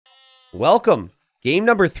Welcome. Game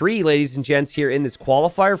number 3, ladies and gents, here in this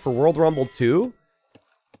qualifier for World Rumble 2.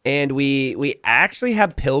 And we actually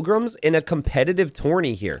have Pilgrims in a competitive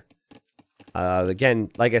tourney here. Again,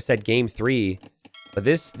 like I said, game 3. But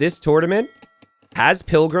this tournament has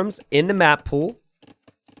Pilgrims in the map pool.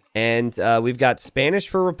 And we've got Spanish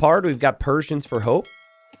for Rapard. We've got Persians for Hope.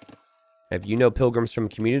 If you know Pilgrims from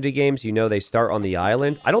community games, you know they start on the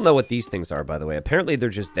island. I don't know what these things are, by the way. Apparently, they're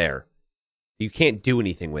just there. You can't do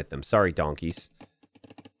anything with them. Sorry, donkeys.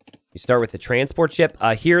 You start with the transport ship.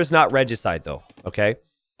 Here is not regicide, though. Okay?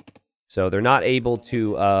 So they're not able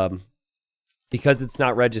to... because it's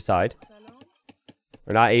not regicide,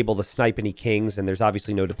 they're not able to snipe any kings, and there's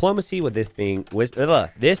obviously no diplomacy with this being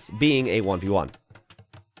a 1v1.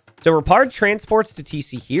 So Rapard transports to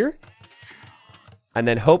TC here. And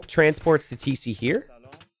then Hope transports to TC here.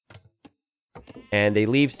 And they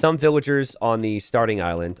leave some villagers on the starting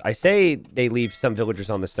island. I say they leave some villagers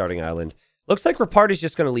on the starting island. Looks like Rapard is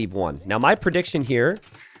just going to leave one. Now, my prediction here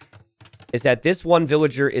is that this one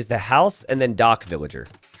villager is the house and then dock villager.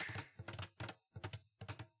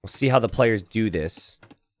 We'll see how the players do this.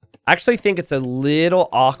 I actually think it's a little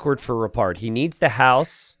awkward for Rapard. He needs the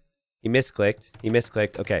house. He misclicked. He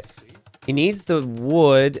misclicked. Okay. He needs the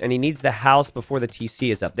wood, and he needs the house before the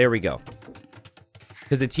TC is up. There we go.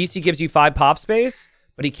 Because the TC gives you 5 pop space,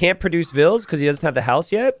 but he can't produce vills because he doesn't have the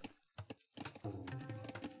house yet.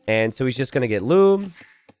 And so he's just going to get loom.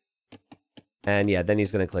 And yeah, then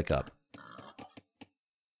he's going to click up.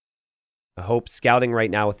 I hope scouting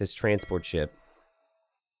right now with this transport ship.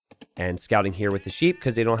 And scouting here with the sheep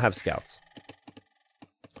because they don't have scouts.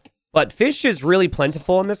 But fish is really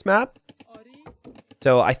plentiful on this map.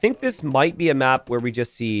 So I think this might be a map where we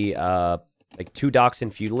just see like 2 docks in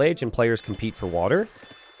feudal age and players compete for water.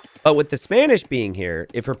 But with the Spanish being here,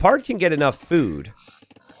 if Rapard can get enough food...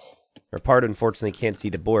 Rapard unfortunately can't see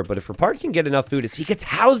the board, but if Rapard can get enough food as he gets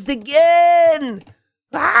housed again!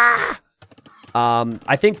 Ah!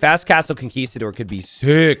 I think Fast Castle Conquistador could be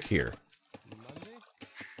sick here.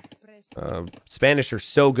 Spanish are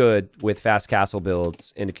so good with Fast Castle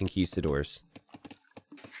builds into Conquistadors.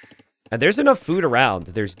 And there's enough food around.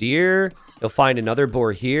 There's deer. He'll find another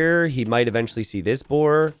boar here. He might eventually see this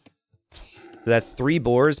boar. So that's 3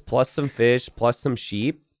 boars, plus some fish, plus some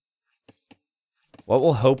sheep. What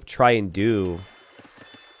will Hope try and do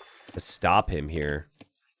to stop him here?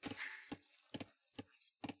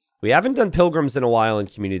 We haven't done Pilgrims in a while in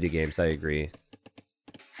community games, I agree.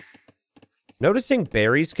 Noticing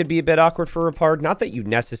berries could be a bit awkward for Rapard. Not that you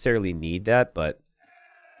necessarily need that, but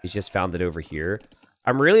he's just found it over here.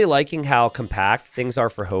 I'm really liking how compact things are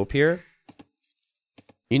for Hope here.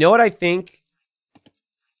 You know what I think?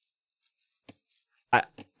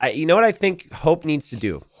 You know what I think Hope needs to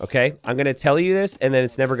do, okay? I'm going to tell you this, and then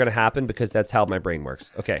it's never going to happen because that's how my brain works.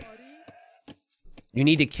 Okay. You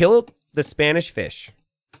need to kill the Spanish fish,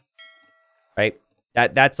 right?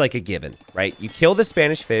 That's like a given, right? You kill the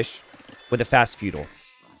Spanish fish with a fast feudal.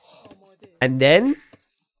 And then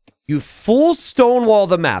you full stonewall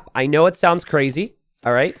the map. I know it sounds crazy,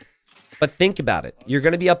 all right? But think about it. You're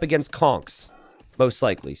going to be up against conks, most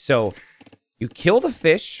likely. So you kill the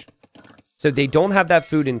fish... So they don't have that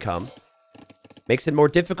food income. Makes it more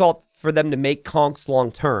difficult for them to make conks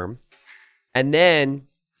long term. And then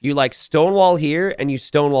you like stonewall here and you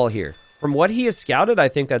stonewall here. From what he has scouted, I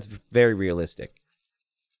think that's very realistic.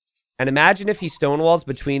 And imagine if he stonewalls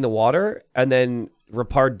between the water and then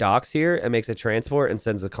Rapard docks here and makes a transport and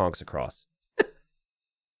sends the conks across.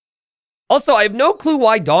 Also, I have no clue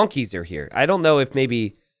why donkeys are here. I don't know if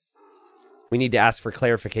maybe we need to ask for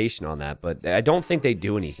clarification on that, but I don't think they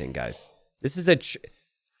do anything, guys. This is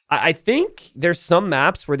I think there's some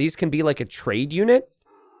maps where these can be like a trade unit.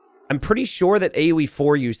 I'm pretty sure that AoE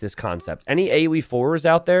 4 used this concept. Any AoE 4s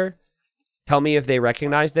out there, tell me if they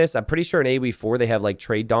recognize this. I'm pretty sure in AoE 4 they have like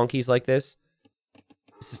trade donkeys like this.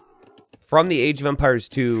 This is from the Age of Empires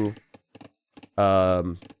 2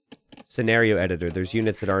 scenario editor. There's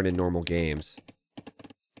units that aren't in normal games.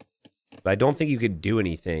 But I don't think you could do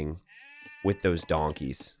anything with those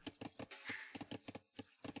donkeys.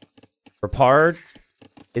 Rapard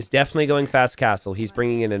is definitely going Fast Castle. He's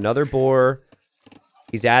bringing in another boar.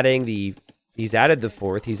 He's added the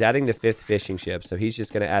 4th. He's adding the 5th fishing ship. So he's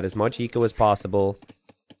just going to add as much eco as possible.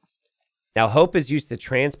 Now, Hope has used the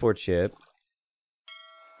transport ship.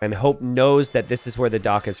 And Hope knows that this is where the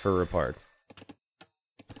dock is for Rapard.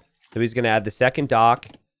 So he's going to add the 2nd dock.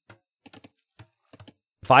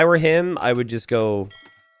 If I were him, I would just go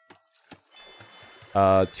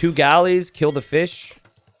 2 galleys, kill the fish.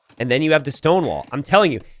 And then you have the stonewall. I'm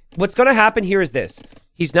telling you, what's going to happen here is this.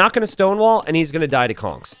 He's not going to stonewall, and he's going to die to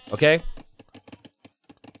conks, okay?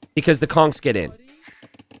 Because the conks get in.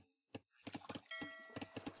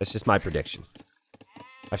 That's just my prediction.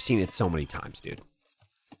 I've seen it so many times, dude.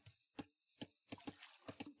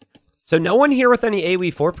 So no one here with any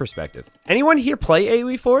AoE4 perspective. Anyone here play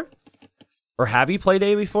AoE4? Or have you played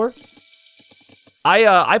AoE4?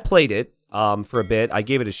 I played it for a bit. I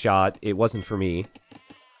gave it a shot. It wasn't for me.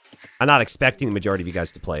 I'm not expecting the majority of you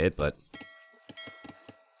guys to play it, but...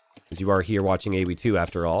 Because you are here watching AoE2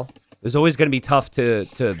 after all. It was always going to be tough to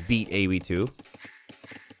beat AoE2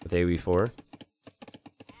 with AoE4.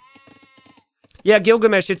 Yeah,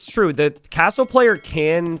 Gilgamesh, it's true. The castle player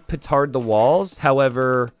can petard the walls.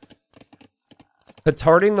 However,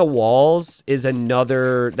 petarding the walls is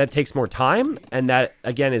another... That takes more time. And that,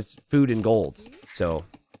 again, is food and gold. So,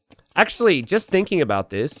 actually, just thinking about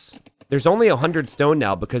this, there's only 100 stone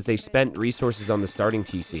now because they spent resources on the starting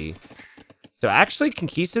TC. So, actually,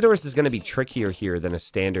 Conquistadors is going to be trickier here than a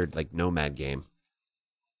standard, like, Nomad game.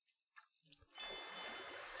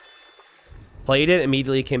 Played it,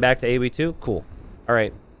 immediately came back to AoE2. Cool. All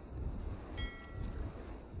right. A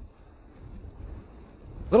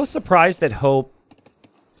little surprised that Hope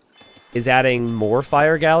is adding more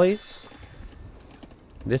fire galleys.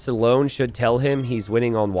 This alone should tell him he's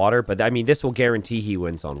winning on water, but I mean, this will guarantee he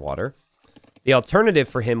wins on water. The alternative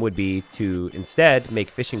for him would be to instead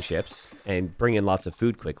make fishing ships and bring in lots of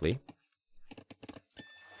food quickly.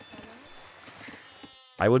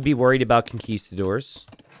 I would be worried about Conquistadors.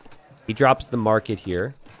 He drops the market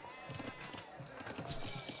here.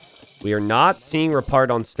 We are not seeing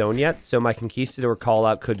Repart on stone yet, so my Conquistador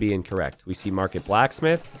call-out could be incorrect. We see Market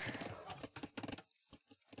Blacksmith.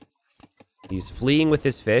 He's fleeing with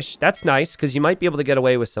his fish. That's nice, because you might be able to get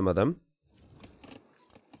away with some of them.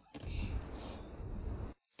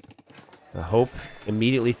 I hope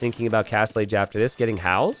immediately thinking about Castle Age after this. Getting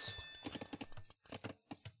housed?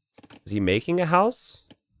 Is he making a house?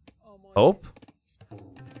 Hope?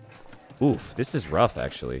 Oof, this is rough,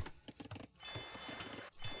 actually.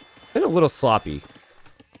 Been a little sloppy.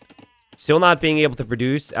 Still not being able to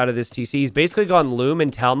produce out of this TC. He's basically gone Loom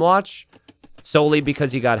and Town Watch solely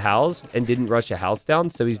because he got housed and didn't rush a house down.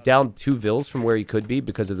 So he's down 2 vills from where he could be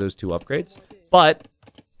because of those 2 upgrades. But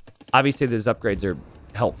obviously those upgrades are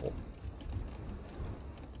helpful.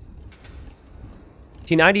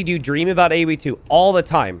 T90, do you dream about AoE2? All the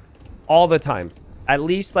time. All the time. At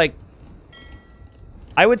least, like,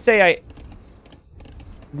 I would say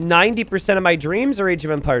 90% of my dreams are Age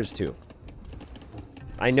of Empires 2.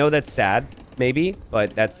 I know that's sad, maybe,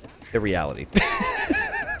 but that's the reality.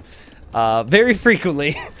 Very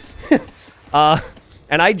frequently. And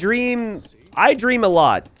I dream a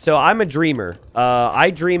lot, so I'm a dreamer.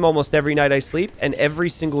 I dream almost every night I sleep, and every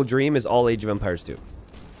single dream is all Age of Empires 2.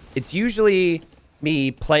 It's usually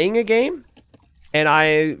me playing a game,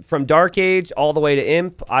 and from Dark Age all the way to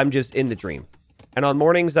Imp, I'm just in the dream. And on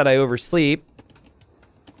mornings that I oversleep,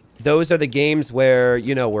 those are the games where,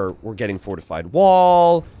 you know, we're getting fortified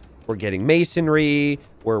wall, we're getting masonry,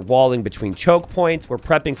 we're walling between choke points, we're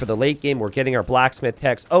prepping for the late game, we're getting our blacksmith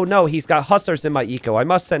techs. Oh no, he's got hustlers in my eco. I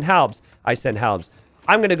must send halbs. I send halbs.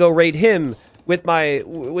 I'm gonna go raid him with my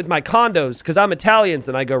condos because I'm Italians,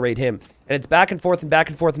 and I go raid him. And it's back and forth and back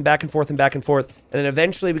and forth and back and forth and back and forth. And then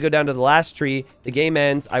eventually we go down to the last tree, the game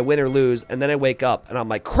ends, I win or lose, and then I wake up and I'm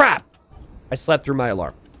like, crap! I slept through my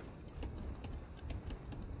alarm.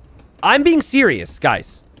 I'm being serious,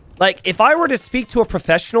 guys. Like, if I were to speak to a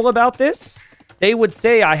professional about this, they would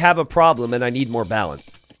say I have a problem and I need more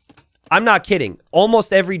balance. I'm not kidding.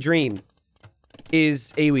 Almost every dream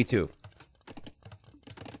is AoE2.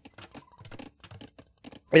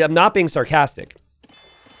 And I'm not being sarcastic.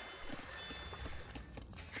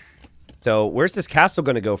 So, where's this castle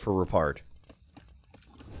going to go for Repard?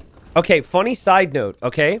 Okay, funny side note,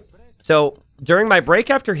 okay? So, during my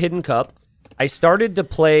break after Hidden Cup, I started to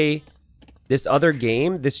play this other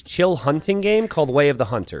game, this chill hunting game called Way of the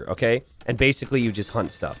Hunter, okay? And basically, you just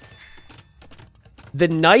hunt stuff. The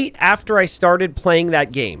night after I started playing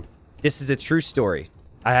that game, this is a true story.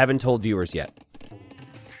 I haven't told viewers yet.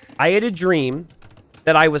 I had a dream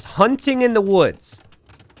that I was hunting in the woods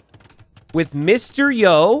with Mr.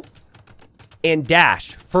 Yo and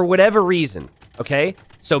Dash for whatever reason, okay?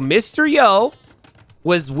 So Mr. Yo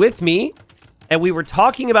was with me, and we were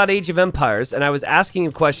talking about Age of Empires, and I was asking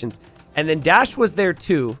him questions. And then Dash was there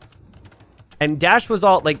too. And Dash was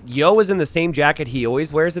all, like, Yo was in the same jacket he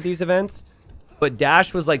always wears at these events. But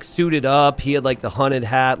Dash was, like, suited up. He had, like, the hunted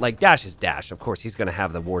hat. Like, Dash is Dash. Of course, he's going to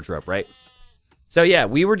have the wardrobe, right? So, yeah,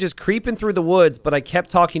 we were just creeping through the woods, but I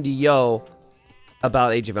kept talking to Yo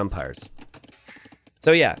about Age of Empires.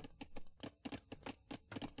 So, yeah.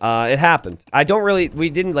 It happened. We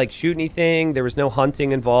didn't like shoot anything. There was no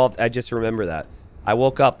hunting involved. I just remember that. I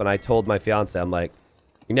woke up and I told my fiance, I'm like,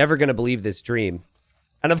 you're never going to believe this dream.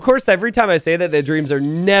 And of course, every time I say that, the dreams are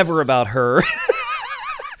never about her.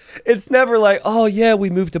 It's never like, oh yeah,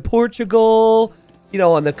 we moved to Portugal, you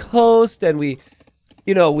know, on the coast, and we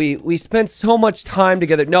spent so much time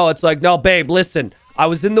together. No, it's like, no, babe, listen, I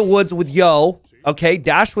was in the woods with Yo, okay?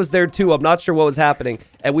 Dash was there too. I'm not sure what was happening.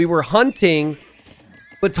 And we were hunting,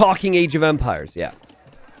 but talking Age of Empires, yeah.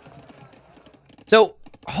 So,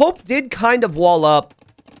 Hope did kind of wall up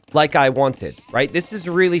like I wanted, right? This is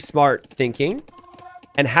really smart thinking,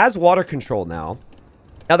 and has water control now.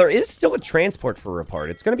 Now, there is still a transport for Ripard.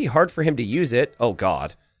 It's going to be hard for him to use it. Oh,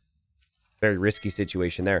 God. Very risky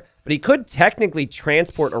situation there. But he could technically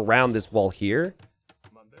transport around this wall here.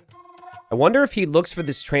 I wonder if he looks for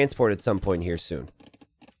this transport at some point here soon.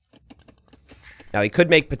 Now, he could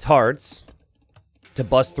make petards to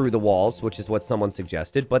bust through the walls, which is what someone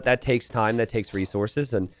suggested. But that takes time. That takes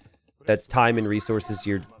resources. And that's time and resources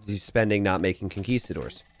you're spending not making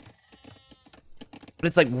conquistadors. But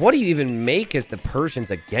it's like, what do you even make as the Persians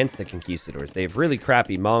against the conquistadors? They have really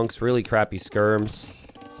crappy monks, really crappy skirms.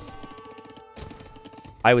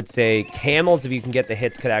 I would say camels, if you can get the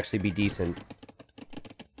hits, could actually be decent.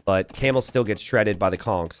 But camels still get shredded by the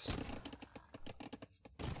conks.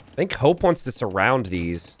 I think Hope wants to surround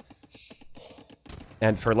these.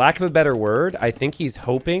 And for lack of a better word, I think he's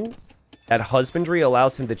hoping that husbandry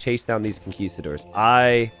allows him to chase down these conquistadors.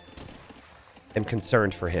 I am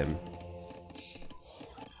concerned for him.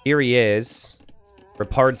 Here he is.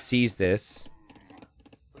 Ripard sees this.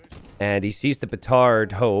 And he sees the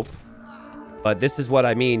petard Hope. But this is what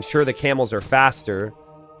I mean. Sure, the camels are faster,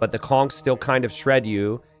 but the conks still kind of shred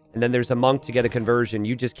you. And then there's a monk to get a conversion.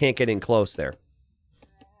 You just can't get in close there.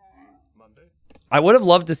 I would have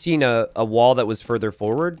loved to seen a wall that was further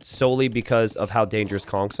forward, solely because of how dangerous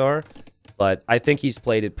conks are. But I think he's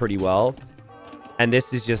played it pretty well. And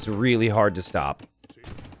this is just really hard to stop.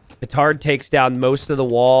 Petard takes down most of the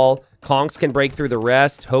wall. Conks can break through the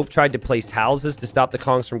rest. Hope tried to place houses to stop the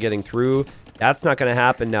conks from getting through. That's not going to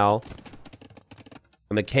happen now.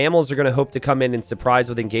 And the camels are going to hope to come in and surprise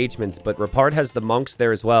with engagements, but Ripard has the monks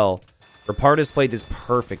there as well. Ripard has played this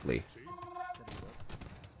perfectly.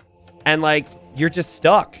 And, like, you're just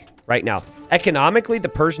stuck right now. Economically, the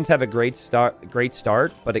Persians have a great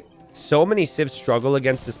start, but so many civs struggle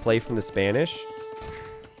against this play from the Spanish.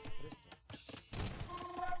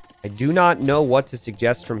 I do not know what to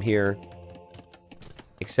suggest from here,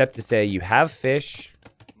 except to say you have fish.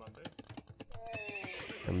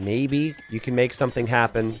 And maybe you can make something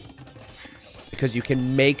happen because you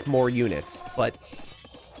can make more units. But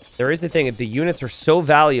there is a thing, if the units are so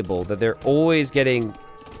valuable that they're always getting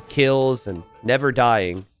kills and never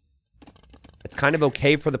dying, it's kind of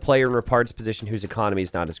okay for the player in Ripard's position whose economy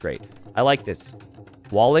is not as great. I like this.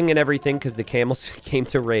 Walling and everything because the camels came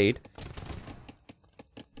to raid.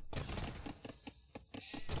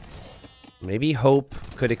 Maybe Hope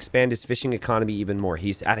could expand his fishing economy even more.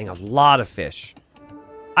 He's adding a lot of fish.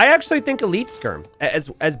 I actually think Elite Skirm,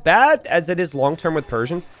 as bad as it is long-term with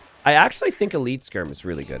Persians, I actually think Elite Skirm is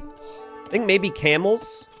really good. I think maybe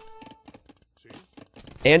Camels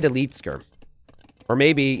and Elite Skirm. Or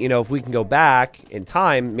maybe, you know, if we can go back in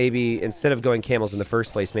time, maybe instead of going Camels in the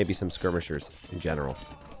first place, maybe some Skirmishers in general.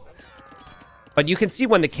 But you can see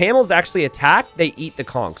when the Camels actually attack, they eat the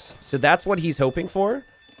conks. So that's what he's hoping for.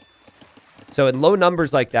 So in low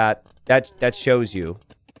numbers like that, that shows you.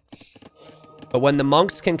 But when the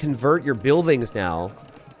monks can convert your buildings now,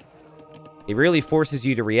 it really forces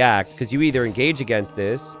you to react, because you either engage against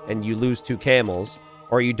this and you lose 2 camels,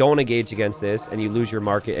 or you don't engage against this and you lose your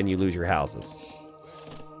market and you lose your houses.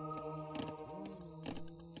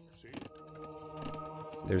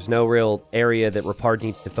 There's no real area that Ripard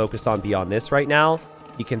needs to focus on beyond this right now.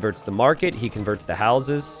 He converts the market, he converts the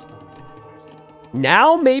houses.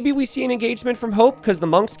 Now, maybe we see an engagement from Hope, because the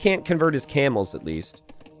monks can't convert his camels, at least.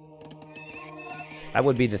 That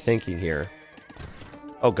would be the thinking here.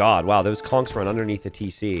 Oh, God. Wow, those conks run underneath the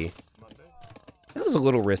TC. That was a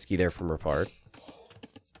little risky there from Ripard.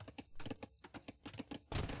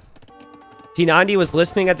 T90 was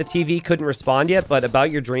listening at the TV, couldn't respond yet, but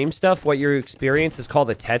about your dream stuff, what your experience is called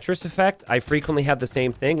the Tetris effect. I frequently have the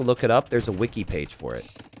same thing. Look it up. There's a wiki page for it.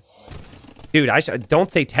 Dude,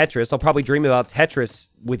 don't say Tetris. I'll probably dream about Tetris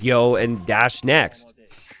with Yo and Dash next.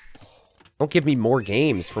 Don't give me more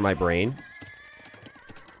games for my brain.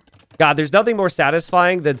 God, there's nothing more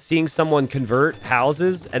satisfying than seeing someone convert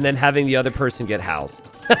houses and then having the other person get housed.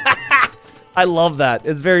 I love that.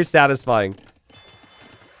 It's very satisfying.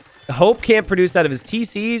 Hope can't produce out of his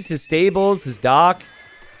TCs, his stables, his dock.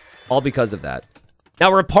 All because of that. Now,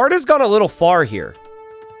 Raparda's gone a little far here.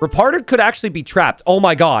 Raparda could actually be trapped. Oh,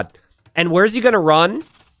 my God. And where's he going to run?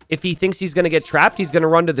 If he thinks he's going to get trapped, he's going to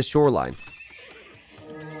run to the shoreline.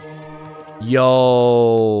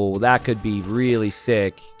 Yo, that could be really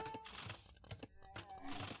sick.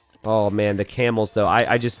 Oh, man, the camels, though.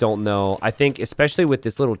 I just don't know. I think, especially with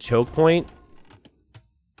this little choke point.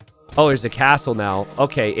 Oh, there's a castle now.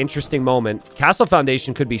 Okay, interesting moment. Castle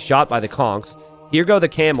Foundation could be shot by the conchs. Here go the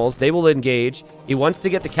camels. They will engage. He wants to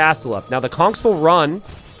get the castle up. Now, the conchs will run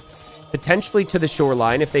potentially to the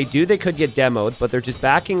shoreline. If they do, they could get demoed, but they're just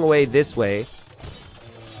backing away this way.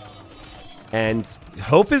 And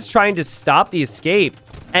Hope is trying to stop the escape.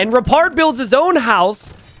 And Rapard builds his own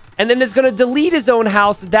house and then is going to delete his own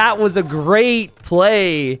house. That was a great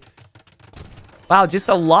play. Wow, just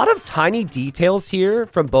a lot of tiny details here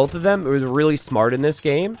from both of them. It was really smart in this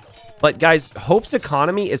game. But guys, Hope's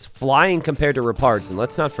economy is flying compared to Rapard's, and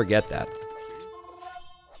let's not forget that.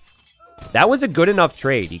 That was a good enough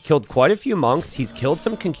trade. He killed quite a few monks. He's killed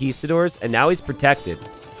some conquistadors, and now he's protected.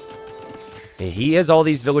 And he has all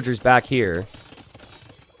these villagers back here.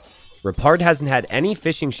 Rapard hasn't had any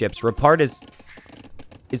fishing ships. Rapard is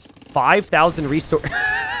 5,000 resources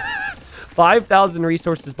 5,000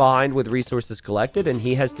 resources behind with resources collected, and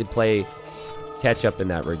he has to play catch up in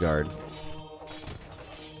that regard.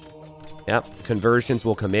 Yep, conversions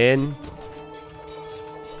will come in.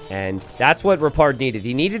 And that's what Rapard needed.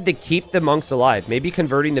 He needed to keep the monks alive. Maybe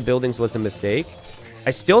converting the buildings was a mistake.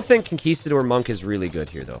 I still think Conquistador Monk is really good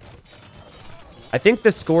here, though. I think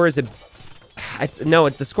the score is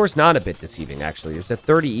the score's not a bit deceiving, actually. There's a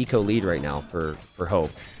 30 eco lead right now for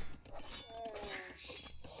Hope.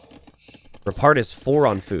 Rapard is 4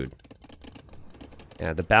 on food.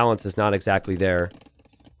 Yeah, the balance is not exactly there.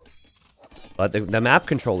 But the map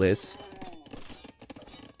control is.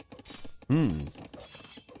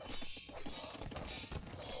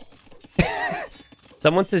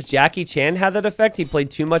 Someone says Jackie Chan had that effect. He played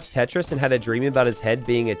too much Tetris and had a dream about his head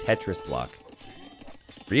being a Tetris block.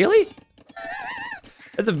 Really?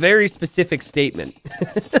 That's a very specific statement.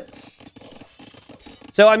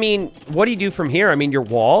 So, I mean, what do you do from here? I mean, you're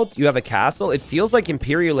walled. You have a castle. It feels like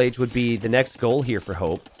Imperial Age would be the next goal here for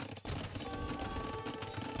Hope.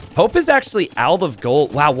 Hope is actually out of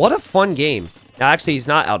gold. Wow, what a fun game. Now, actually, he's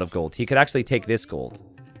not out of gold. He could actually take this gold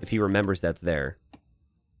if he remembers that's there.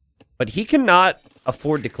 But he cannot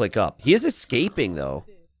afford to click up. He is escaping, though,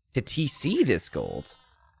 to TC this gold.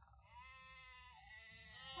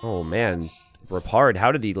 Oh, man. Rapard,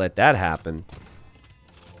 how did he let that happen?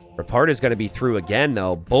 Rapard is going to be through again,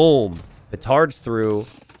 though. Boom. Petard's through.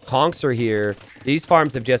 Conks are here. These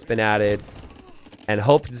farms have just been added. And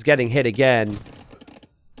Hope is getting hit again.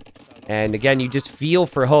 And again, you just feel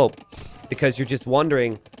for Hope. Because you're just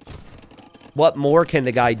wondering, what more can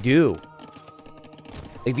the guy do?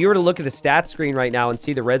 If you were to look at the stat screen right now and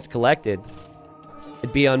see the res collected,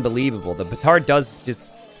 it'd be unbelievable. The Petard does just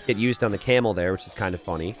get used on the camel there, which is kind of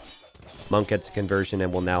funny. Monk gets a conversion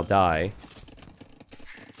and will now die.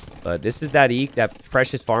 But this is that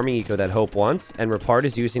precious farming eco that Hope wants, and Rapard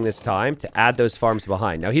is using this time to add those farms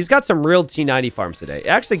behind. Now, he's got some real T90 farms today. It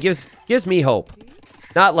actually gives me hope.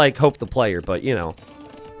 Not like Hope the player, but, you know.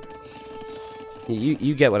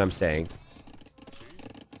 You get what I'm saying.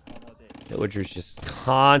 Villagers just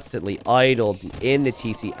constantly idled in the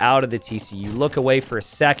TC, out of the TC. You look away for a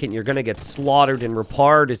second, you're going to get slaughtered, and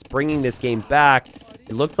Rapard is bringing this game back.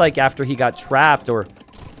 It looked like after he got trapped, or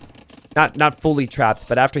not fully trapped,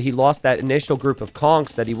 but after he lost that initial group of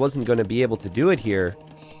conks, that he wasn't going to be able to do it here.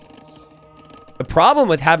 The problem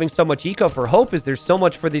with having so much eco for Hope is there's so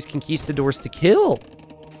much for these conquistadors to kill.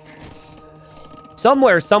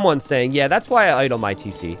 Somewhere, someone's saying, yeah, that's why I idle my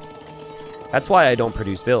TC. That's why I don't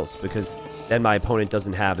produce vills, because then my opponent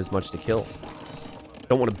doesn't have as much to kill.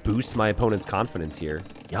 Don't want to boost my opponent's confidence here.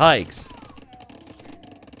 Yikes.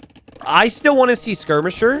 I still want to see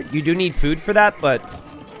Skirmisher. You do need food for that, but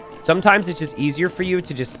sometimes it's just easier for you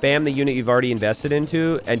to just spam the unit you've already invested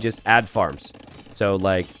into and just add farms. So,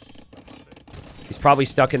 like, he's probably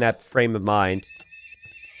stuck in that frame of mind.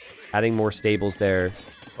 Adding more stables there.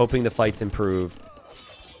 Hoping the fights improve.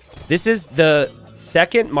 This is the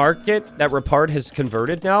second market that Rapard has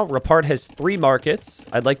converted now. Rapard has 3 markets.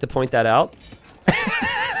 I'd like to point that out.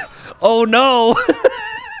 Oh, no!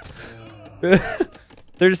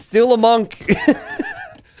 There's still a monk.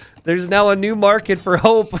 There's now a new market for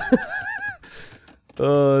Hope.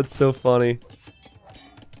 Oh, it's so funny.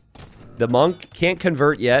 The monk can't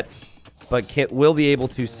convert yet, but will be able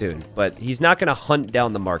to soon. But he's not going to hunt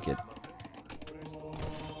down the market.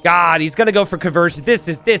 God, he's going to go for conversion. This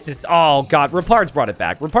is, oh, God. Rapard's brought it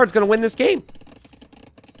back. Rapard's going to win this game.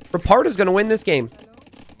 Rapard is going to win this game.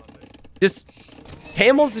 Just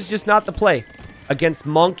camels is just not the play against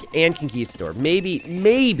Monk and Conquistador.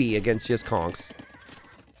 Maybe against just Conks.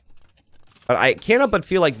 But I can't help but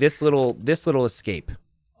feel like this little escape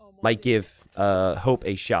might give Hope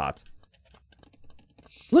a shot.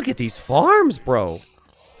 Look at these farms, bro.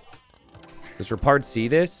 Does Rapard see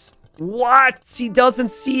this? What? He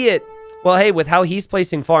doesn't see it. Well, hey, with how he's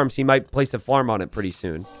placing farms, he might place a farm on it pretty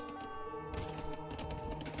soon.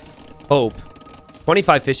 Hope.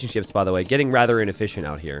 25 fishing ships, by the way. Getting rather inefficient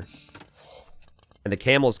out here. And the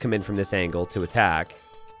camels come in from this angle to attack.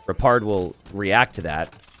 Rapard will react to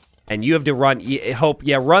that. And you have to run. Hope,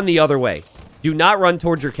 yeah, run the other way. Do not run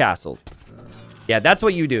towards your castle. Yeah, that's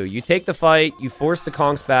what you do. You take the fight. You force the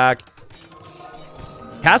conks back.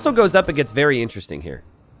 Castle goes up. It gets very interesting here.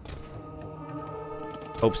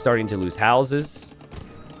 Hope's starting to lose houses.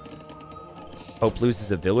 Hope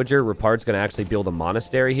loses a villager. Rapard's going to actually build a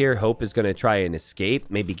monastery here. Hope is going to try and escape.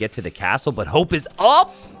 Maybe get to the castle. But Hope is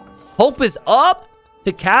up. Hope is up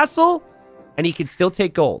to castle. And he can still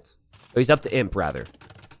take gold. Oh, he's up to imp, rather.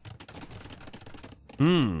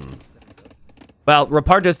 Well,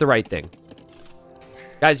 Rapard does the right thing.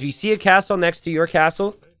 Guys, if you see a castle next to your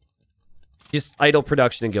castle, just idle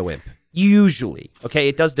production and go imp. Usually. Okay,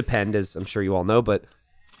 it does depend, as I'm sure you all know, but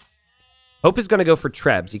Hope is going to go for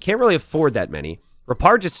trebs. He can't really afford that many.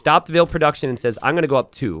 Rapard just stopped the veil production and says, I'm going to go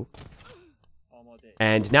up 2.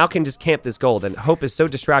 And now can just camp this gold. And Hope is so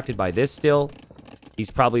distracted by this still. He's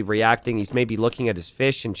probably reacting. He's maybe looking at his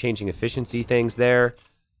fish and changing efficiency things there.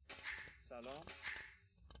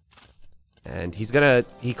 And he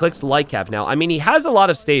clicks Lightcav now. I mean, he has a lot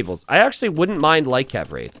of stables. I actually wouldn't mind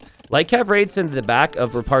Lightcav raids. Lightcav raids into the back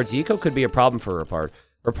of Rapard's eco could be a problem for Rapard.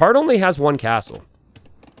 Rapard only has 1 castle.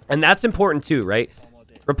 And that's important too, right?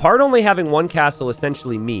 Rapard only having 1 castle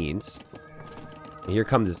essentially means... Here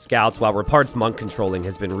comes the scouts. Wow, Rapard's monk controlling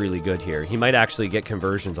has been really good here. He might actually get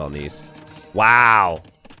conversions on these. Wow.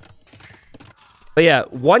 But yeah,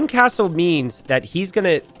 1 castle means that he's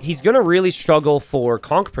gonna really struggle for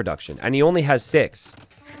conch production, and he only has 6.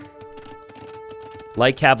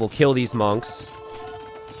 Lightcav will kill these monks.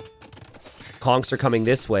 Conchs are coming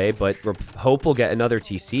this way, but Hope will get another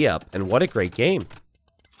TC up, and what a great game.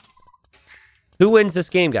 Who wins this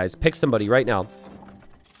game, guys? Pick somebody right now.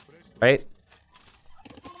 Right?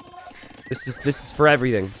 This is for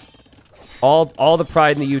everything. All the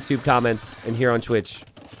pride in the YouTube comments and here on Twitch.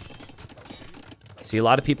 See a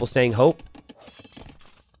lot of people saying Hope.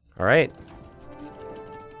 All right.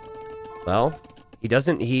 Well,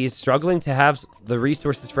 he's struggling to have the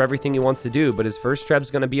resources for everything he wants to do, but his first treb's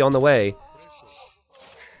going to be on the way.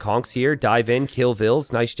 Conks here, dive in, kill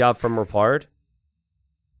Vils. Nice job from Rapard.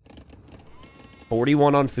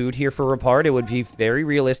 41 on food here for Rapard. It would be very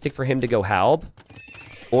realistic for him to go Halb.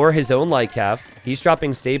 Or his own Lightcav. He's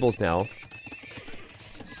dropping stables now.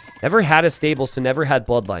 Never had a stable, so never had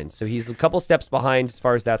bloodlines. So he's a couple steps behind as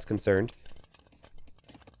far as that's concerned.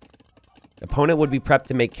 Opponent would be prepped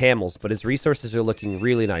to make camels, but his resources are looking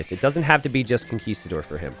really nice. It doesn't have to be just Conquistador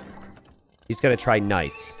for him. He's going to try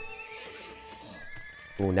knights.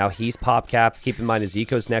 Oh, now he's pop capped. Keep in mind his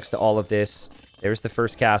eco's next to all of this. There's the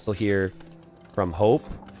first castle here from Hope.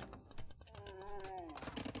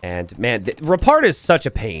 And man, Rapard is such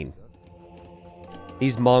a pain.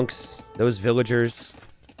 These monks, those villagers.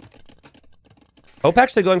 Hope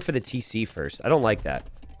actually going for the TC first. I don't like that.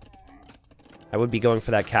 I would be going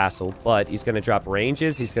for that castle, but he's going to drop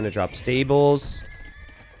ranges. He's going to drop stables.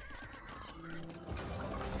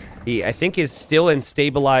 He, I think, is still in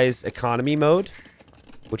stabilized economy mode,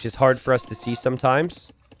 which is hard for us to see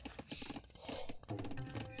sometimes.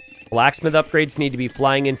 Blacksmith upgrades need to be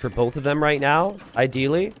flying in for both of them right now,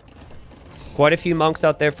 ideally. Quite a few monks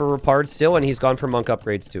out there for Rapard still, and he's gone for monk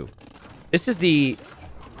upgrades too. This is the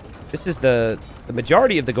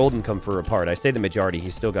majority of the gold income for Rapard. I say the majority.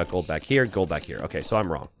 He's still got gold back here, gold back here. Okay, so I'm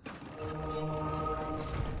wrong.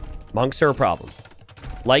 Monks are a problem.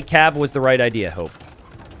 Lightcav was the right idea, Hope.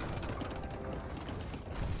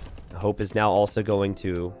 Hope is now also going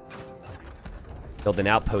to build an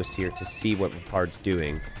outpost here to see what Rapard's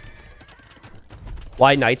doing.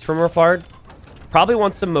 Why knights from Rapard? Probably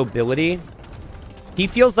wants some mobility. He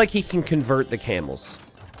feels like he can convert the camels.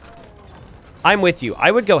 I'm with you. I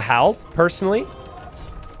would go Hal, personally.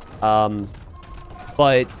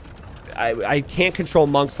 But I can't control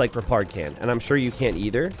monks like Rapard can. And I'm sure you can't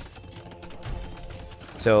either.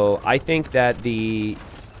 So I think that the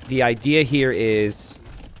idea here is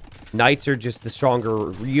knights are just the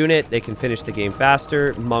stronger unit. They can finish the game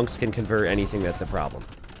faster. Monks can convert anything that's a problem.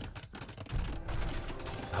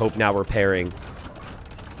 Hope now repairing.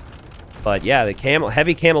 But yeah, the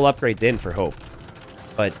heavy camel upgrade's in for Hope.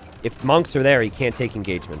 But if monks are there, he can't take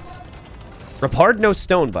engagements. Rapard no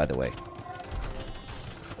stone, by the way.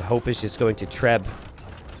 Hope is just going to treb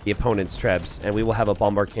the opponent's trebs. And we will have a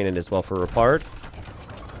bombard cannon as well for Rapard.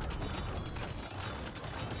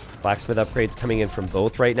 Blacksmith upgrades coming in from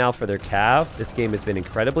both right now for their cav. This game has been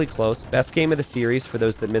incredibly close. Best game of the series for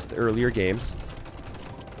those that missed the earlier games.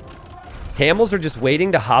 Camels are just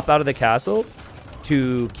waiting to hop out of the castle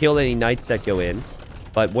to kill any knights that go in.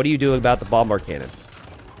 But what do you do about the bombard cannon?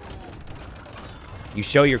 You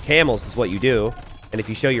show your camels is what you do. And if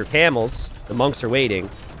you show your camels, the monks are waiting.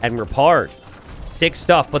 And Rapard, sick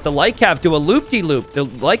stuff. But the light cav do a loop-de-loop. The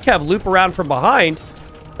light cav loop around from behind.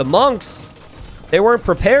 The monks, they weren't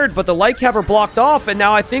prepared, but the light cav are blocked off. And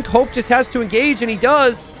now I think Hope just has to engage, and he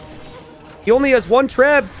does. He only has one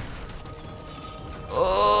treb.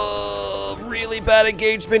 Oh, really bad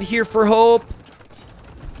engagement here for Hope.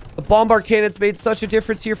 The bombard cannon's made such a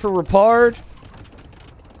difference here for Rapard.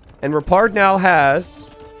 And Rapard now has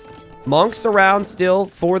monks around still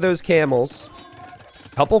for those camels.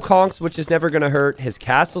 Couple conks, which is never going to hurt. His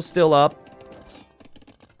castle's still up.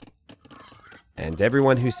 And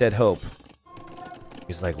everyone who said Hope,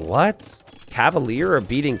 he's like, what? Cavalier are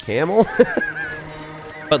beating camel?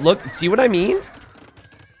 But look, see what I mean?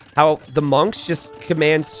 How the monks just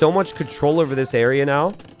command so much control over this area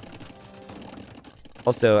now.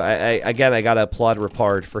 Also, again, I gotta applaud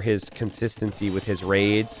Rapard for his consistency with his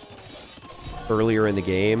raids earlier in the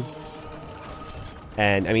game.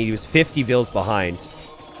 And, I mean, he was 50 vills behind.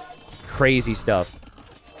 Crazy stuff.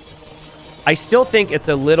 I still think it's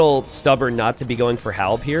a little stubborn not to be going for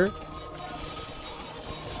Halb here.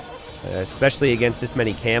 Especially against this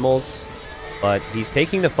many camels. But he's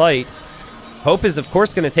taking the fight. Hope is, of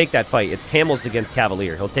course, going to take that fight. It's camels against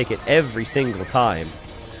Cavalier. He'll take it every single time.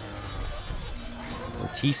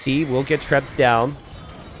 TC will get trepped down.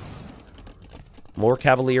 More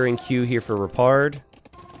Cavalier in queue here for Rapard.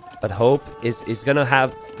 But Hope is going to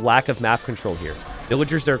have lack of map control here.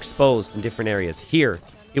 Villagers are exposed in different areas. Here,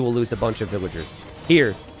 he will lose a bunch of villagers.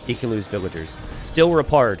 Here, he can lose villagers. Still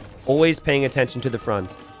Rapard, always paying attention to the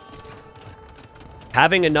front.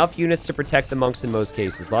 Having enough units to protect the monks in most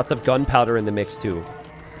cases. Lots of gunpowder in the mix, too.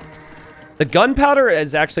 The gunpowder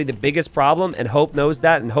is actually the biggest problem, and Hope knows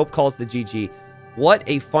that, and Hope calls the GG. What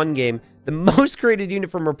a fun game. The most created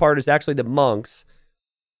unit from Rapard is actually the monks.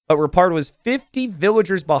 But Rapard was 50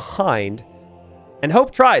 villagers behind. And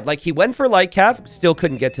Hope tried. Like, he went for light cav, still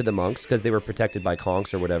couldn't get to the monks because they were protected by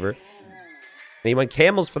conks or whatever. And he went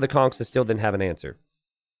camels for the conks and still didn't have an answer.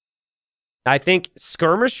 I think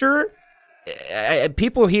skirmisher,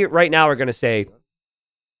 people here right now are going to say,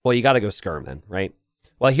 well, you got to go skirm then, right?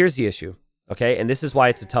 Well, here's the issue, okay? And this is why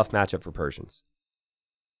it's a tough matchup for Persians.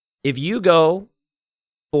 If you go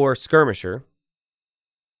for skirmisher,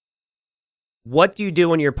 what do you do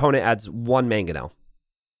when your opponent adds one mangonel?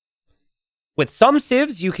 With some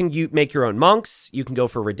civs, you can make your own monks, you can go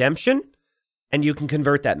for redemption, and you can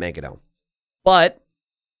convert that mangonel. But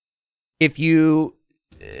if you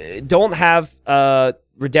don't have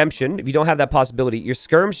redemption, if you don't have that possibility, your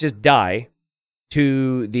skirms just die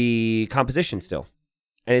to the composition still.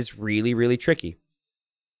 And it's really, really tricky.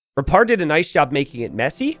 Rapard did a nice job making it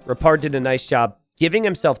messy. Rapard did a nice job giving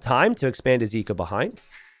himself time to expand his eco behind.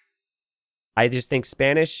 I just think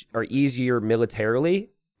Spanish are easier militarily.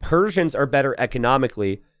 Persians are better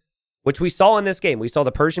economically, which we saw in this game. We saw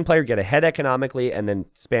the Persian player get ahead economically, and then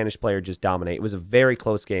Spanish player just dominate. It was a very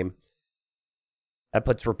close game. That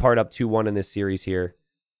puts Rapard up 2-1 in this series here.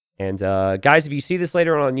 And guys, if you see this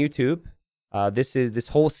later on YouTube, this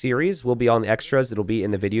whole series will be on the extras. It'll be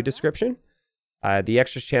in the video description. The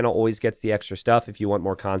extras channel always gets the extra stuff if you want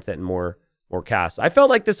more content and more casts. I felt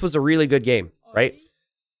like this was a really good game, right?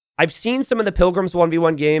 I've seen some of the Pilgrims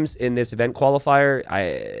 1v1 games in this event qualifier.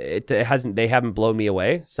 They haven't blown me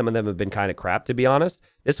away. Some of them have been kind of crap, to be honest.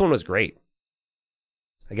 This one was great.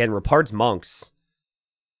 Again, Rapard's monks.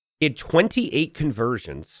 He had 28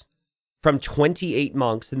 conversions from 28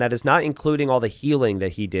 monks, and that is not including all the healing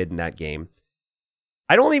that he did in that game.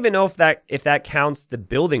 I don't even know if that counts the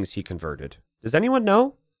buildings he converted. Does anyone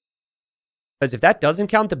know? Because if that doesn't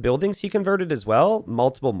count the buildings he converted as well,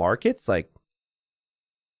 multiple markets, like,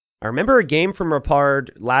 I remember a game from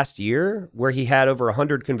Rapard last year where he had over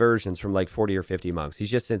 100 conversions from like 40 or 50 monks.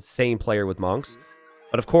 He's just an insane player with monks.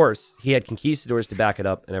 But of course, he had conquistadors to back it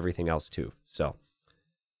up and everything else too. So,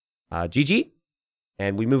 GG,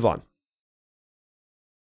 and we move on.